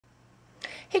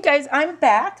Hey guys, I'm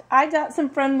back. I got some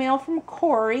friend mail from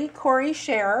Cori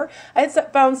Share. I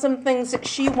had found some things that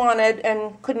she wanted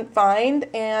and couldn't find,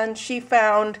 and she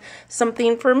found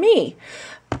something for me.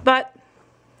 But,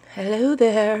 hello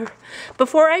there.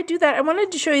 Before I do that, I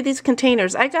wanted to show you these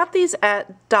containers. I got these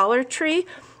at Dollar Tree.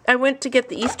 I went to get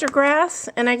the Easter grass,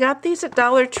 and I got these at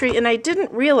Dollar Tree, and I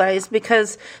didn't realize,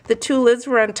 because the two lids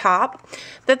were on top,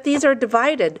 that these are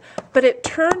divided. But it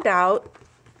turned out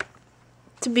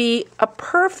to be a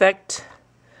perfect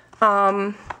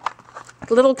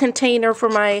little container for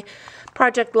my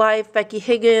Project Life, Becky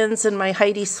Higgins, and my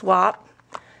Heidi Swap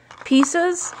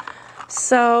pieces.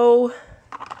 So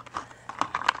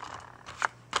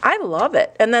I love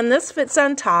it. And then this fits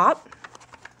on top.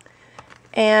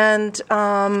 And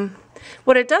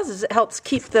what it does is it helps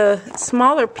keep the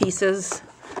smaller pieces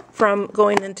from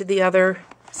going into the other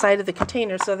side of the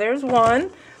container. So there's one.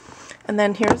 And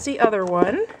then here's the other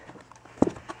one.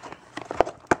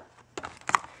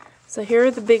 So here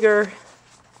are the bigger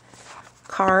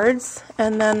cards,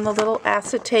 and then the little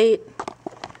acetate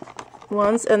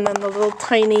ones, and then the little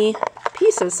tiny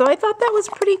pieces. So I thought that was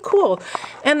pretty cool.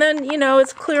 And then, you know,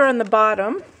 it's clear on the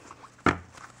bottom.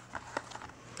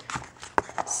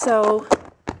 So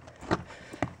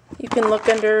you can look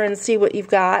under and see what you've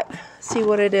got, see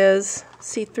what it is,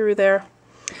 see through there.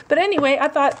 But anyway, I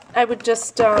thought I would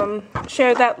just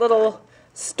share that little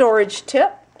storage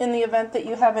tip in the event that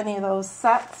you have any of those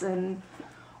sets and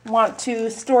want to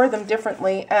store them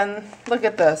differently. And look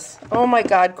at this. Oh my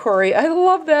God, Cori, I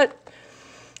love that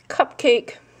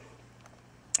cupcake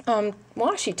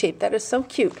washi tape. That is so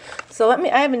cute. So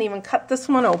I haven't even cut this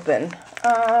one open.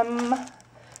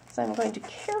 So I'm going to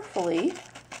carefully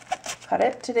cut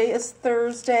it. Today is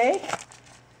Thursday,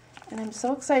 and I'm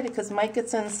so excited because Mike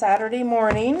gets in Saturday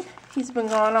morning. He's been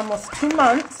gone almost 2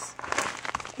 months,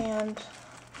 and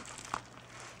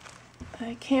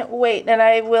I can't wait. And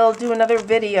I will do another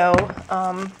video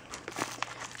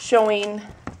showing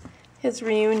his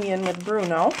reunion with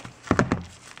Bruno.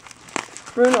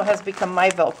 Bruno has become my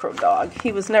Velcro dog.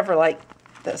 He was never like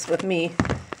this with me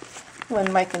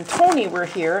when Mike and Tony were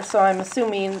here, so I'm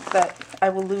assuming that I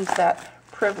will lose that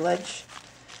privilege.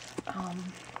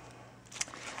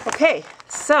 Okay,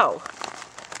 so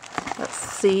let's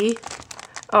see.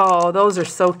 Oh, those are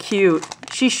so cute.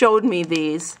 She showed me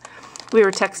these. We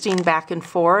were texting back and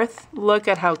forth. Look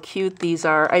at how cute these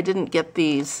are. I didn't get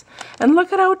these. And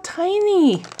look at how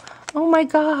tiny. Oh my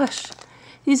gosh.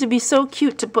 These would be so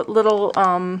cute to put little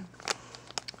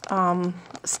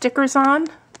stickers on.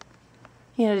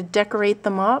 You know, to decorate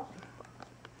them up.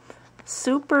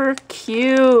 Super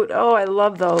cute. Oh, I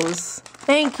love those.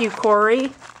 Thank you, Cori.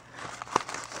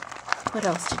 What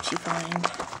else did she find?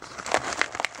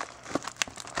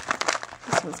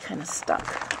 This one's kind of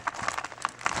stuck.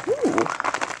 Ooh,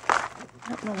 I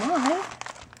don't know why.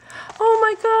 Oh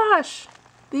my gosh,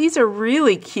 these are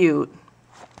really cute.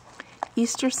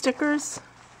 Easter stickers.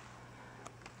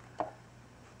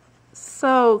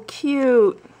 So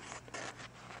cute.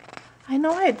 I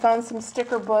know I had found some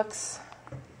sticker books.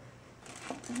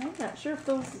 And I'm not sure if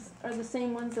those are the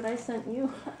same ones that I sent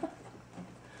you.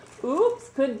 Oops,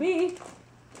 could be.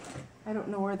 I don't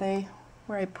know where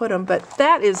I put them, but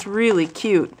that is really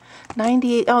cute.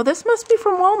 98. Oh, this must be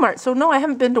from Walmart. So no, I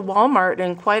haven't been to Walmart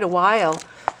in quite a while.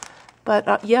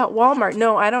 But yeah, Walmart.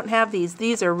 No, I don't have these.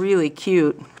 These are really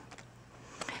cute.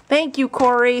 Thank you,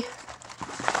 Cori.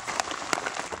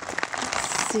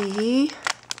 Let's see.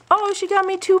 Oh, she got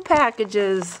me 2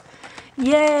 packages.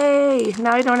 Yay!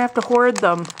 Now I don't have to hoard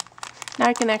them. Now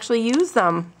I can actually use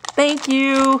them. Thank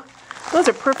you. Those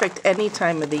are perfect any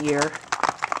time of the year.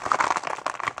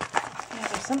 Yeah,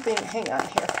 there's something, hang on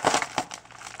here.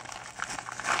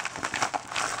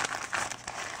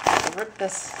 I'll rip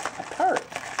this apart.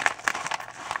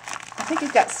 I think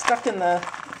it got stuck in the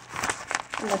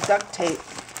duct tape.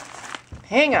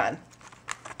 Hang on.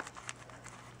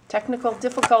 Technical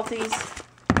difficulties.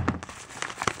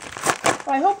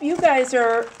 Well, I hope you guys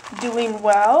are doing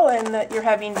well and that you're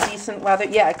having decent weather.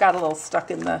 Yeah, it got a little stuck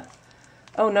in the...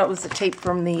 Oh no, it was the tape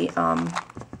from the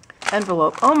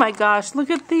envelope. Oh my gosh, look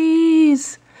at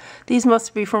these. These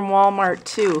must be from Walmart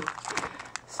too.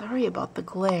 Sorry about the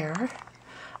glare.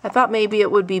 I thought maybe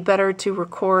it would be better to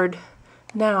record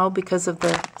now because of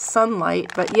the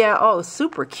sunlight. But yeah, oh,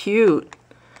 super cute.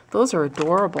 Those are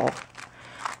adorable.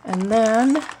 And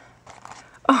then,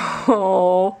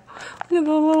 oh, look at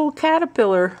the little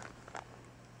caterpillar.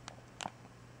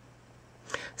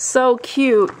 So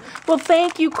cute. Well,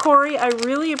 thank you, Cori. I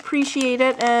really appreciate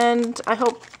it, and I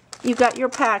hope you got your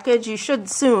package. You should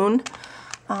soon,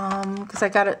 because I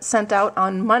got it sent out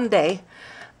on Monday.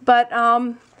 But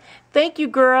Thank you,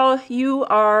 girl. You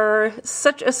are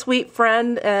such a sweet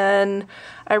friend, and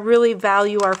I really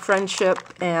value our friendship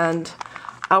and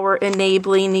our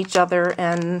enabling each other,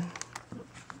 and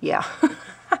yeah.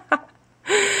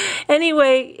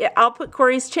 Anyway, I'll put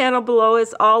Cori's channel below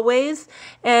as always,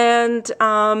 and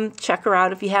check her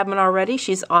out if you haven't already.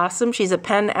 She's awesome. She's a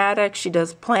pen addict. She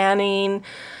does planning,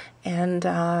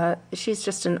 and she's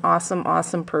just an awesome,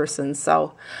 awesome person.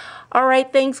 So, all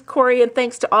right, thanks, Cori, and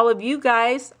thanks to all of you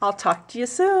guys. I'll talk to you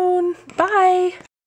soon. Bye.